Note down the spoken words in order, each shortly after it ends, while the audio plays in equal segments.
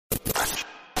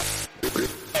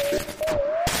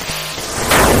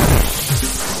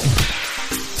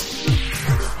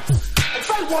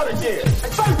what again?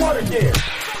 Say what again?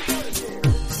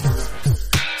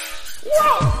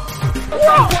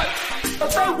 Whoa!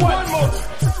 Say what?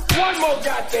 One more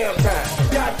goddamn time.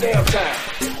 Goddamn time.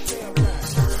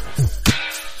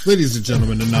 Ladies and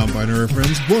gentlemen and non-binary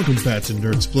friends, welcome back to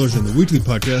Nerd Explosion, the weekly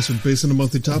podcast where based on a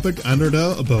monthly topic, I nerd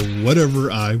out about whatever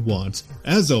I want.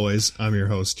 As always, I'm your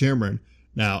host, Cameron.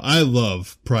 Now, I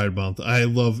love Pride Month. I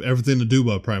love everything to do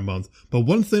about Pride Month. But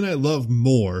one thing I love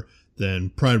more than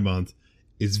Pride Month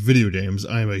is video games.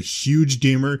 I am a huge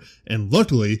gamer, and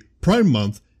luckily, Pride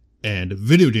Month and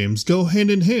video games go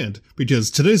hand in hand, because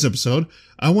today's episode,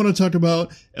 I want to talk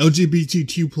about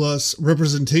LGBTQ+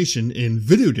 representation in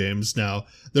video games. Now,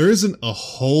 there isn't a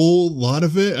whole lot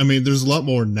of it. I mean, there's a lot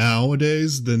more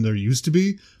nowadays than there used to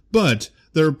be, but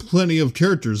there are plenty of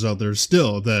characters out there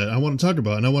still that I want to talk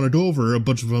about, and I want to go over a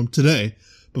bunch of them today.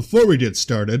 Before we get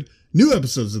started, new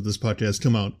episodes of this podcast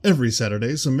come out every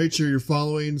Saturday, so make sure you're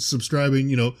following,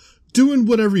 subscribing, doing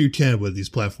whatever you can with these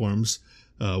platforms.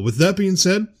 With that being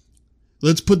said,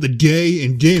 let's put the gay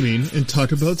in gaming and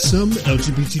talk about some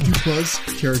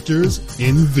LGBTQ+ characters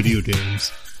in video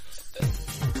games.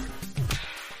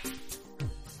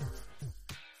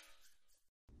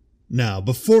 Now,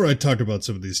 before I talk about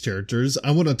some of these characters,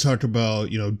 I want to talk about,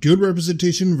 good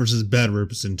representation versus bad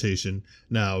representation.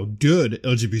 Now, good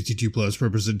LGBTQ+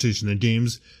 representation in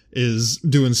games is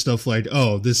doing stuff like,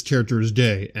 oh, this character is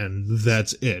gay, and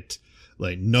that's it.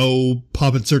 Like, no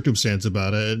pomp and circumstance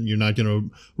about it. You're not going to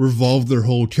revolve their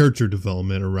whole character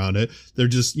development around it. They're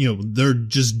just, they're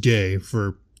just gay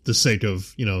for the sake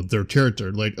of, their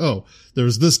character. Like, oh,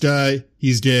 there's this guy,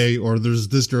 he's gay, or there's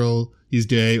this girl, he's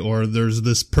gay, or there's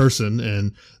this person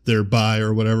and they're bi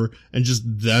or whatever. And just,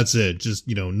 that's it. Just,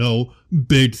 no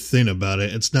big thing about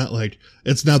it. It's not like,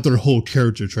 it's not their whole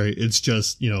character trait. It's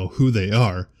just, who they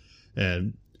are.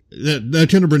 And that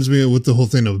kind of brings me with the whole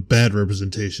thing of bad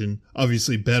representation.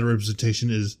 Obviously, bad representation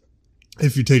is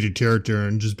if you take a character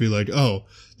and just be like, oh,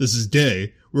 this is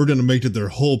gay, we're going to make it their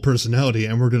whole personality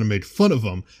and we're going to make fun of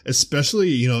them. Especially,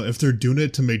 if they're doing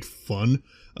it to make fun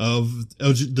of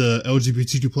the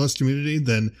LGBTQ+ community,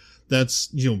 then that's,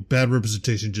 bad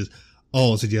representation just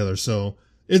all together. So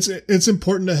it's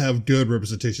important to have good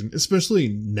representation, especially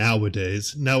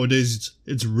nowadays. Nowadays,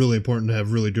 it's really important to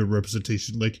have really good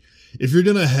representation. Like, if you're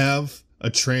going to have a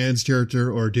trans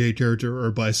character or a gay character or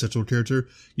a bisexual character,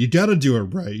 you got to do it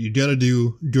right. You got to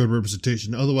do good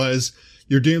representation. Otherwise,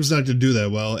 your game's not going to do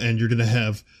that well, and you're going to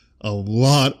have a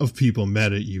lot of people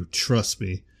mad at you. Trust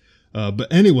me.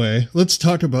 But anyway, let's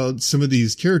talk about some of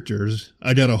these characters.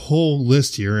 I got a whole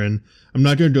list here, and I'm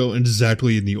not going to go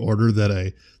exactly in the order that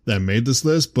I made this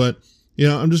list, but,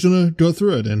 I'm just going to go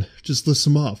through it and just list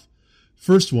them off.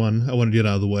 First one I want to get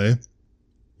out of the way.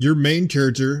 Your main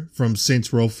character from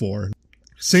Saints Row 4.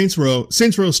 Saints Row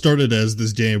started as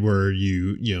this game where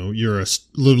you're a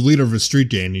leader of a street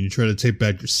gang and you try to take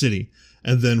back your city.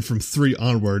 And then from 3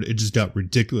 onward, it just got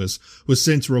ridiculous. With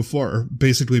Saints Row 4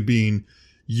 basically being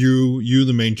you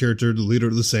the main character, the leader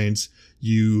of the Saints,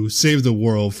 you save the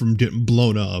world from getting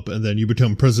blown up, and then you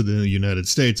become president of the United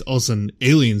States. All of a sudden,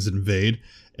 aliens invade,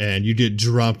 and you get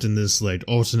dropped in this,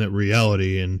 alternate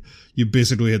reality, and you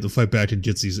basically have to fight back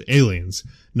against these aliens.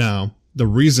 Now, the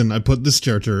reason I put this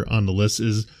character on the list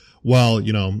is, while,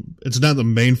 it's not the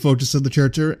main focus of the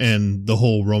character, and the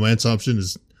whole romance option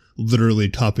is literally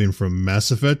topping from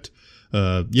Mass Effect,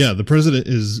 the president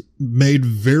is made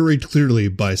very clearly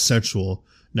bisexual.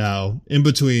 Now, in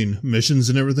between missions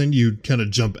and everything, you kind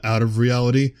of jump out of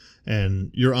reality,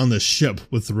 and you're on the ship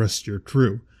with the rest of your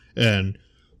crew. And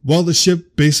while the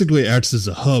ship basically acts as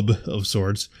a hub of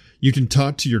sorts, you can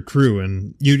talk to your crew,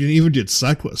 and you can even get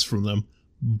side quests from them.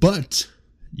 But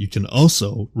you can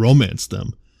also romance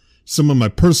them. Some of my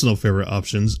personal favorite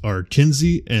options are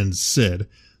Kinzie and Sid.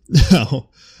 Now,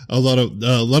 a lot of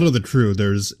the crew,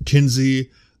 there's Kinzie,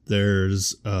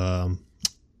 there's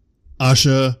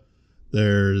Asha,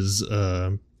 there's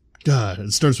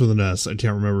it starts with an S. I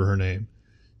can't remember her name.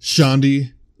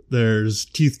 Shaundi, there's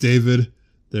Keith David,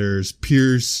 there's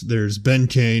Pierce, there's Ben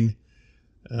Kane,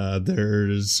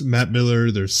 there's Matt Miller,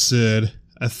 there's Sid.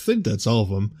 I think that's all of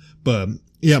them. But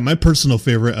yeah, my personal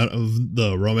favorite out of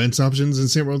the romance options in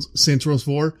Saints Row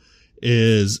 4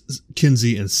 is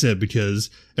Kinzie and Sid, because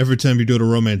every time you go to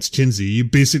romance Kinzie,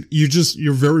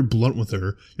 you're very blunt with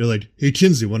her. You're like, hey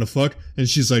Kinzie, wanna fuck? And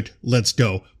she's like, let's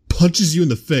go. Punches you in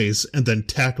the face and then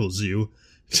tackles you.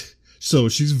 So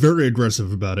she's very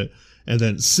aggressive about it. And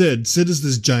then Sid is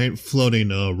this giant floating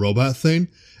robot thing.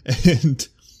 And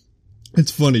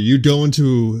it's funny, you go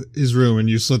into his room and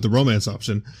you select the romance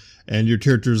option, and your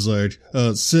character's like,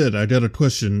 Sid, I got a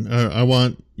question. I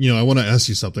want to ask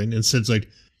you something. And Sid's like,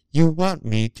 You want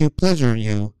me to pleasure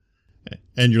you.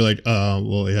 And you're like,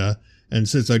 well, yeah. And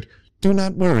so it's like, do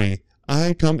not worry.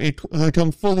 I come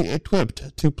fully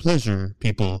equipped to pleasure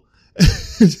people.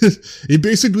 He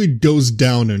basically goes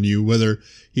down on you, whether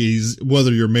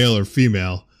you're male or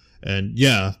female. And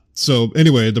yeah. So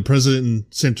anyway, the president in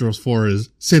Saints Row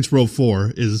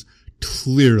 4 is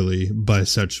clearly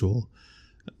bisexual.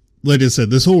 Like I said,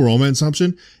 this whole romance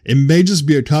option, it may just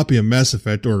be a copy of Mass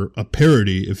Effect, or a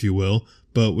parody, if you will,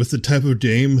 but with the type of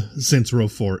game Saints Row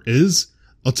 4 is,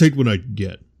 I'll take what I can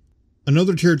get.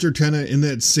 Another character kinda in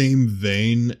that same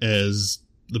vein as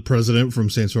the president from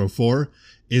Saints Row 4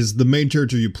 is the main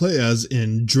character you play as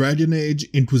in Dragon Age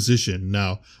Inquisition.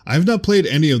 Now, I've not played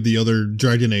any of the other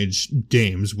Dragon Age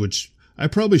games, which I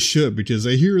probably should because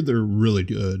I hear they're really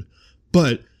good.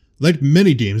 But like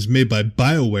many games made by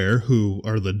BioWare, who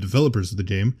are the developers of the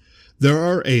game, there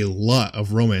are a lot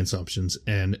of romance options,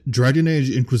 and Dragon Age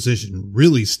Inquisition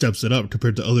really steps it up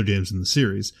compared to other games in the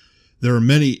series. There are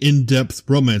many in-depth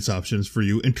romance options for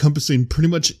you, encompassing pretty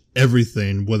much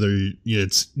everything, whether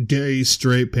it's gay,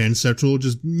 straight, pansexual,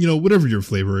 just, whatever your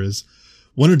flavor is.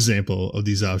 One example of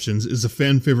these options is a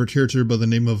fan-favorite character by the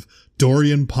name of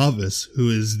Dorian Pavis,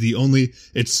 who is the only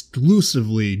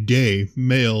exclusively gay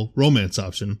male romance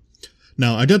option.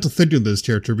 Now, I got to think of this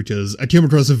character because I came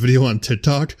across a video on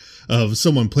TikTok of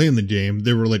someone playing the game.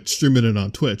 They were streaming it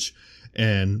on Twitch,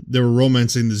 and they were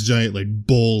romancing this giant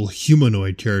bull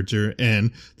humanoid character,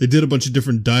 and they did a bunch of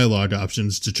different dialogue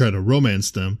options to try to romance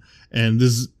them. And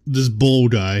this bull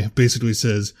guy basically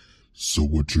says, "So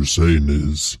what you're saying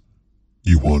is,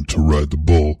 you want to ride the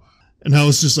bull?" And I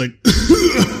was just like,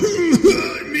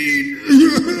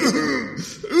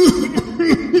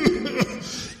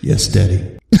 Yes,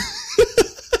 Daddy.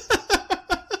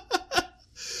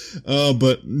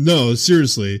 But no,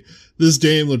 seriously, this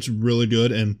game looks really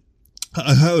good, and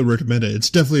I highly recommend it. It's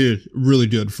definitely really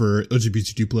good for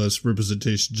LGBTQ plus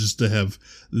representation, just to have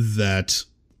that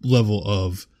level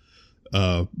of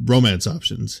romance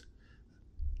options.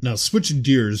 Now, switching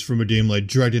gears from a game like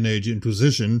Dragon Age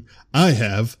Inquisition, I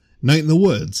have Night in the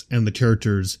Woods and the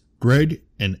characters Greg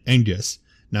and Angus.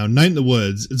 Now, Night in the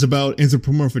Woods is about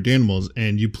anthropomorphic animals,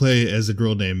 and you play as a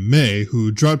girl named May,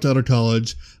 who dropped out of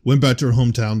college, went back to her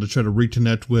hometown to try to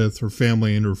reconnect with her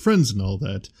family and her friends and all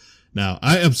that. Now,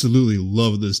 I absolutely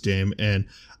love this game, and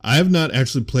I have not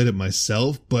actually played it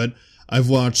myself, but I've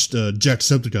watched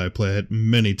Jacksepticeye play it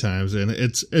many times, and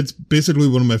it's basically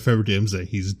one of my favorite games that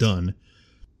he's done.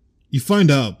 You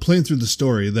find out, playing through the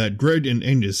story, that Greg and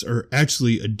Angus are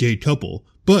actually a gay couple,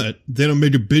 but they don't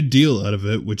make a big deal out of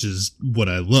it, which is what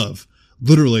I love.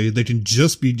 Literally, they can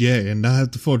just be gay and not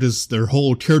have to focus their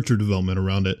whole character development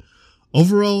around it.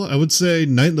 Overall, I would say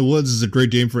Night in the Woods is a great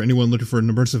game for anyone looking for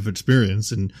an immersive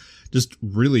experience, and just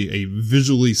really a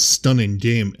visually stunning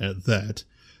game at that.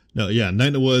 Now, yeah, Night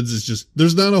in the Woods is just,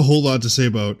 there's not a whole lot to say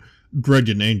about Greg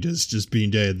and Angus just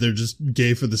being gay. They're just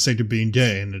gay for the sake of being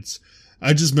gay, and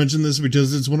I just mentioned this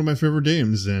because it's one of my favorite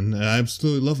games, and I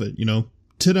absolutely love it.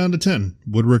 10 out of 10.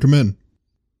 Would recommend.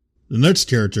 The next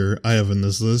character I have in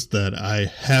this list that I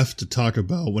have to talk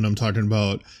about when I'm talking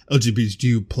about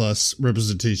LGBTQ plus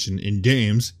representation in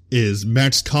games is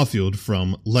Max Caulfield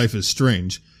from Life is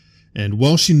Strange. And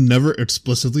while she never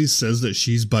explicitly says that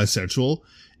she's bisexual,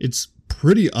 it's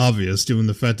pretty obvious given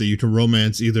the fact that you can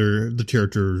romance either the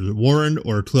characters Warren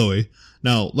or Chloe.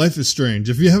 Now, Life is Strange,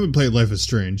 if you haven't played Life is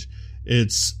Strange,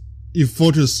 you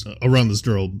focus around this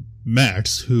girl,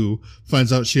 Max, who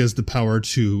finds out she has the power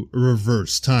to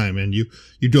reverse time, and you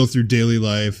go through daily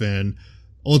life, and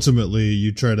ultimately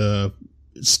you try to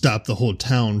stop the whole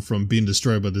town from being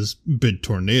destroyed by this big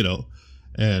tornado.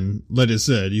 And like I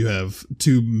said, you have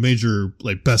two major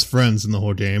best friends in the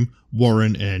whole game,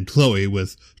 Warren and Chloe,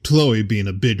 with Chloe being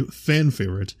a big fan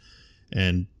favorite.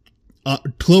 And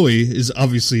Chloe is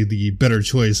obviously the better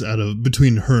choice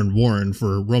between her and Warren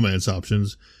for romance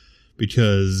options,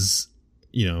 because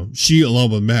she,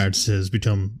 along with Max, has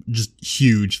become just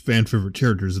huge fan favorite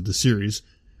characters of the series.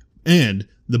 And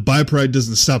the bi pride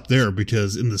doesn't stop there,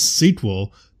 because in the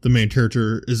sequel, the main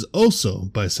character is also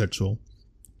bisexual.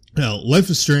 Now, Life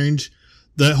is Strange,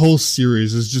 that whole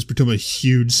series has just become a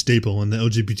huge staple in the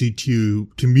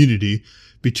LGBTQ community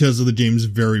because of the game's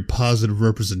very positive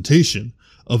representation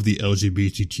of the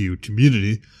LGBTQ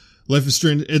community. Life is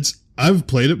Strange, I've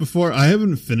played it before. I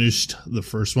haven't finished the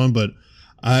first one, but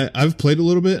I've played a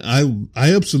little bit. I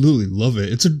absolutely love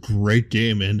it. It's a great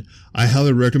game, and I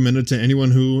highly recommend it to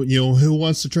anyone who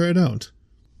wants to try it out.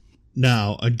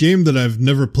 Now, a game that I've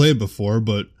never played before,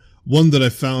 but one that I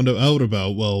found out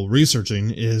about while researching,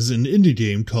 is an indie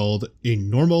game called A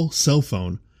Normal Cell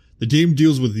Phone. The game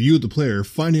deals with you, the player,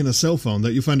 finding a cell phone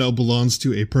that you find out belongs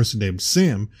to a person named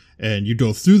Sam, and you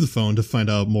go through the phone to find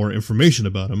out more information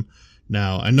about him.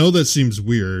 Now, I know that seems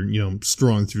weird,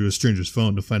 strolling through a stranger's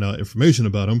phone to find out information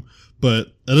about him,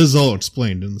 but that is all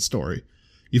explained in the story.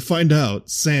 You find out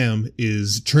Sam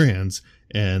is trans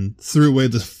and threw away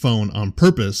the phone on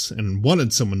purpose and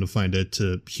wanted someone to find it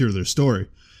to hear their story.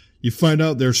 You find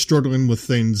out they're struggling with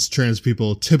things trans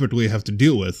people typically have to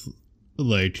deal with,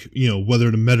 like,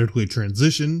 whether to medically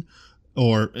transition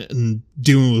or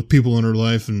dealing with people in her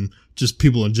life and just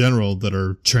people in general that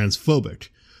are transphobic.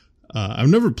 I've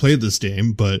never played this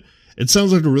game, but it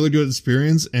sounds like a really good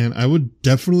experience, and I would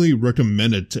definitely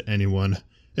recommend it to anyone.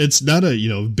 It's not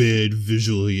a, big,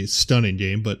 visually stunning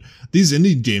game, but these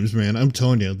indie games, man, I'm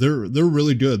telling you, they're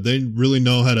really good. They really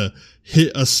know how to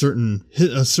hit a certain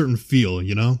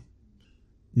feel,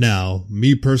 Now,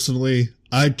 me personally,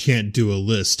 I can't do a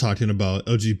list talking about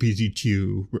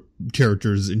LGBTQ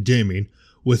characters in gaming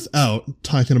without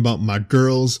talking about my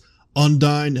girls,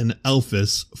 Undyne and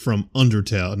Alphys from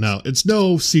Undertale. Now, it's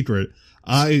no secret,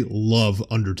 I love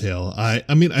Undertale.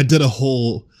 I mean, I did a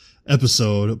whole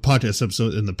podcast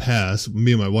episode in the past.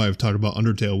 Me and my wife talked about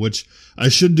Undertale, which I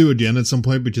should do again at some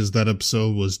point because that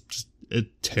episode was just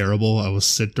terrible. I was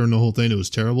sick during the whole thing. It was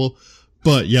terrible.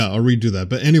 But yeah, I'll redo that.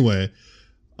 But anyway,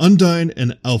 Undyne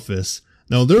and Alphys.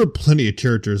 Now, there are plenty of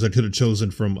characters I could have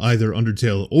chosen from either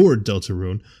Undertale or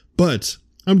Deltarune, but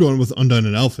I'm going with Undyne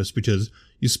and Alphys because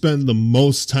you spend the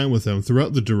most time with them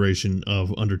throughout the duration of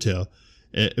Undertale.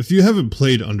 If you haven't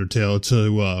played Undertale,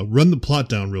 to run the plot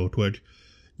down real quick,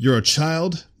 you're a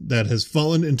child that has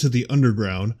fallen into the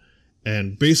underground,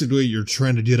 and basically you're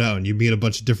trying to get out, and you meet a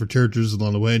bunch of different characters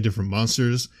along the way, different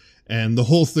monsters, and the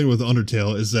whole thing with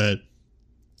Undertale is that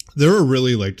there are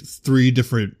really like 3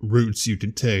 different routes you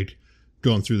can take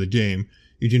going through the game.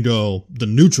 You can go the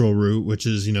neutral route, which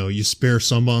is, you spare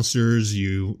some monsters,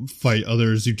 you fight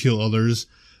others, you kill others.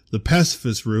 The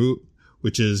pacifist route,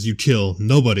 which is you kill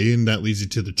nobody, and that leads you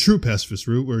to the true pacifist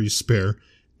route, where you spare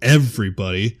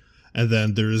everybody. And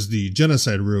then there's the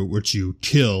genocide route, which you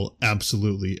kill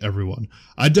absolutely everyone.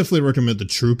 I definitely recommend the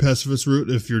true pacifist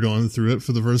route if you're going through it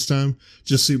for the first time,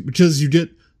 because you get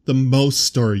the most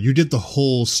story. You get the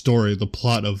whole story, the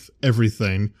plot of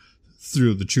everything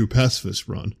through the true pacifist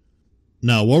run.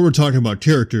 Now, while we're talking about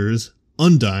characters,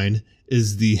 Undyne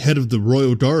is the head of the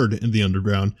Royal Guard in the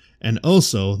Underground, and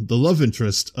also the love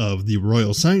interest of the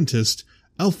royal scientist,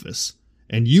 Alphys.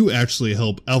 And you actually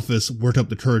help Alphys work up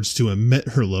the courage to admit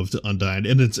her love to Undyne,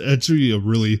 and it's actually a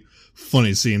really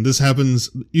funny scene. This happens,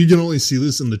 you can only see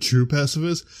this in the true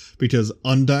pacifist, because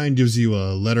Undyne gives you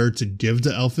a letter to give to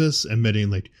Alphys, admitting,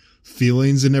 like,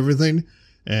 feelings and everything,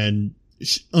 and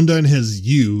Undyne has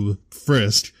you,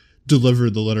 Frisk, deliver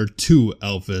the letter to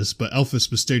Alphys, but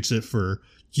Alphys mistakes it for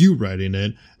you writing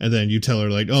it, and then you tell her,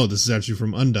 like, oh, this is actually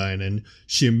from Undyne, and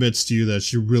she admits to you that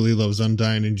she really loves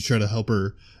Undyne, and you try to help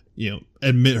her,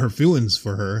 admit her feelings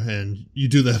for her, and you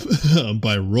do that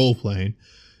by role-playing.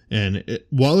 And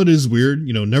while it is weird,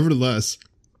 nevertheless,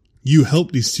 you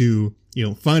help these two,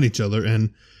 find each other,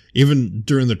 and even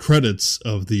during the credits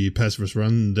of the pacifist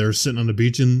run, they're sitting on the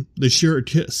beach and they share a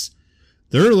kiss.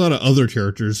 There are a lot of other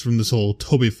characters from this whole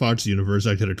Toby Fox universe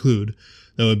I could include.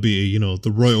 That would be, the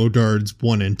Royal Guards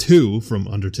 1 and 2 from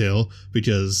Undertale,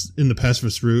 because in the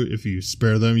pacifist route, if you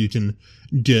spare them, you can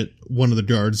get one of the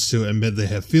guards to admit they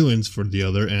have feelings for the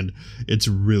other, and it's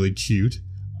really cute.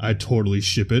 I totally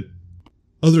ship it.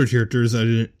 Other characters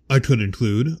I could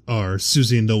include are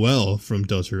Susie and Noelle from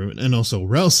Deltarune, and also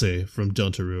Ralsei from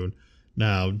Deltarune.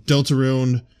 Now,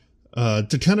 Deltarune,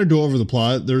 to kind of go over the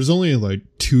plot, there's only like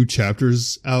 2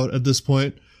 chapters out at this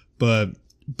point, but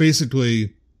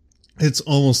basically it's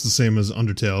almost the same as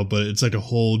Undertale, but it's like a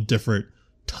whole different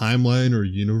timeline or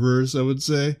universe, I would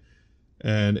say.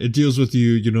 And it deals with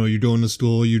you go into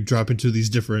school, you drop into these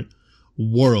different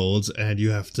worlds, and you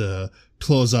have to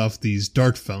close off these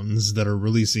dark fountains that are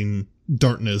releasing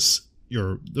darkness,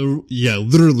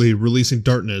 literally releasing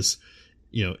darkness,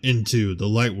 into the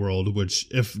light world, which,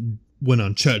 if when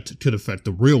unchecked, could affect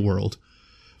the real world.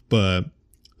 But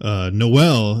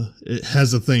Noelle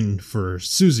has a thing for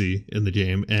Susie in the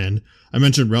game, and I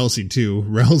mentioned Ralsei too.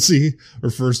 Ralsei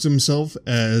refers to himself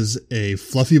as a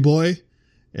fluffy boy,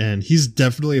 and he's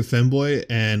definitely a femboy,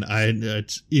 and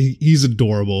he's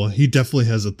adorable. He definitely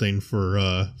has a thing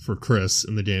for Chris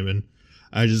in the game, and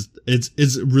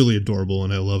it's really adorable,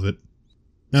 and I love it.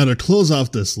 Now, to close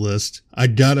off this list, I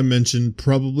gotta mention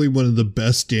probably one of the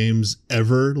best games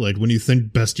ever. Like, when you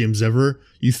think best games ever,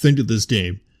 you think of this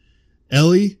game.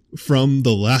 Ellie from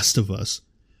The Last of Us.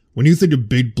 When you think of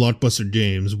big blockbuster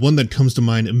games, one that comes to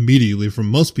mind immediately from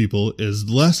most people is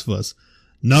The Last of Us.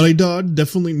 Naughty Dog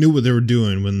definitely knew what they were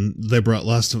doing when they brought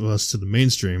Last of Us to the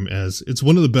mainstream, as it's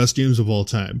one of the best games of all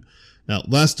time. Now,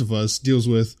 Last of Us deals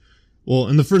with, well,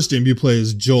 in the first game you play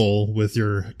as Joel with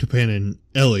your companion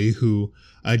Ellie, who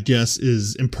I guess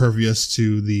is impervious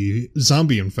to the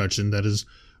zombie infection that is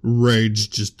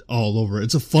raged just all over.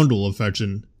 It's a fungal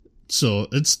infection, so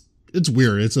it's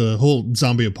weird. It's a whole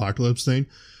zombie apocalypse thing.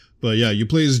 But yeah, you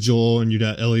play as Joel and you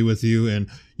got Ellie with you, and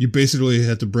you basically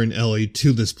have to bring Ellie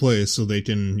to this place so they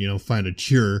can, find a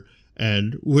cure.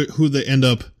 And who they end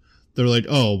up, they're like,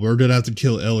 oh, we're gonna have to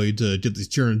kill Ellie to get this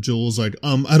cure. And Joel's like,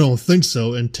 I don't think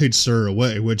so, and takes her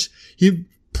away, which he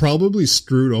probably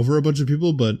screwed over a bunch of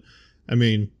people, but I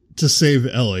mean, to save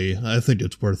Ellie, I think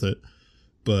it's worth it.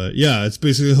 But yeah, it's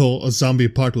basically a zombie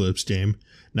apocalypse game.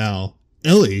 Now,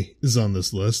 Ellie is on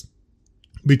this list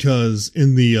because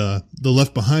in the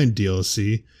Left Behind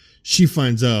DLC, she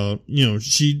finds out,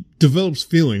 she develops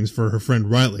feelings for her friend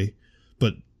Riley.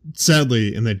 But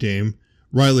sadly, in that game,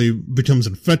 Riley becomes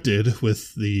infected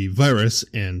with the virus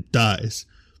and dies.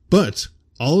 But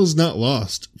all is not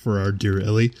lost for our dear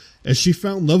Ellie, as she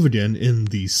found love again in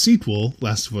the sequel,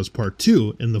 Last of Us Part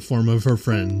 2, in the form of her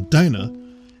friend Dinah.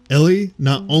 Ellie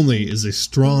not only is a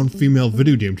strong female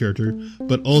video game character,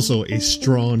 but also a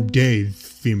strong gay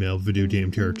female video game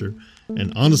character.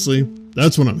 And honestly,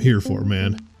 that's what I'm here for,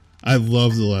 man. I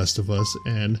love The Last of Us,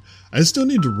 and I still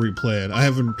need to replay it. I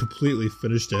haven't completely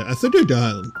finished it. I think I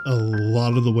got a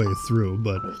lot of the way through,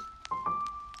 but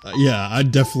yeah, I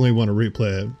definitely want to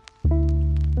replay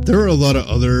it. There are a lot of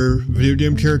other video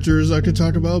game characters I could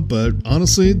talk about, but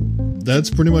honestly,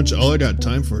 that's pretty much all I got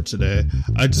time for today.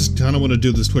 I just kind of want to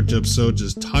do this Twitch episode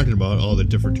just talking about all the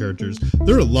different characters.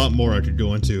 There are a lot more I could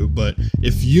go into, but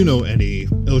if you know any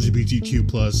LGBTQ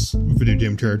plus video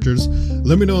game characters,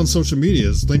 let me know on social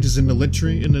medias. Link is in the link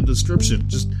tree in the description.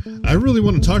 I really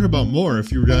want to talk about more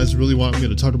if you guys really want me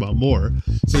to talk about more.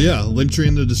 So yeah, link tree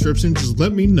in the description, just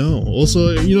let me know. Also,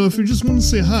 if you just want to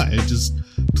say hi, just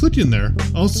click in there.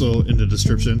 Also in the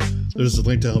description, there's a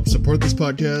link to help support this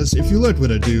podcast. If you like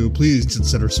what I do, please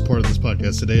consider supporting this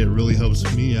podcast today. It really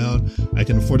helps me out. I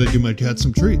can afford to give my cat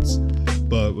some treats.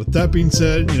 But with that being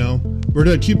said, we're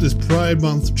going to keep this Pride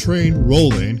Month train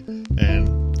rolling.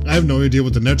 And I have no idea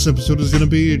what the next episode is going to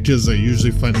be, because I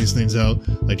usually find these things out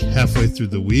like halfway through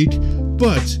the week.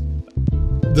 But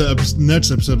the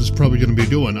next episode is probably going to be a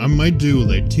good one. I might do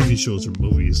like TV shows or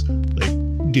movies,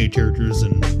 like gay characters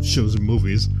and shows and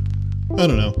movies. I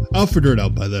don't know. I'll figure it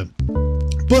out by then.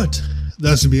 But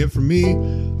that's gonna be it for me.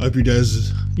 I hope you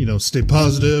guys, stay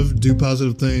positive, do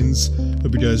positive things.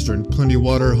 Hope you guys drink plenty of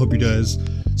water. Hope you guys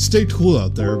stay cool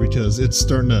out there, because it's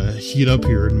starting to heat up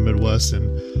here in the Midwest,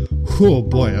 and oh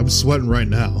boy, I'm sweating right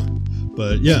now.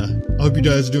 But yeah, I hope you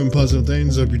guys are doing positive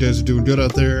things. I hope you guys are doing good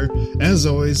out there. As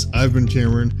always, I've been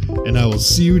Cameron, and I will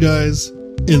see you guys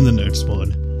in the next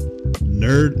one.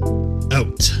 Nerd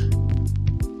out.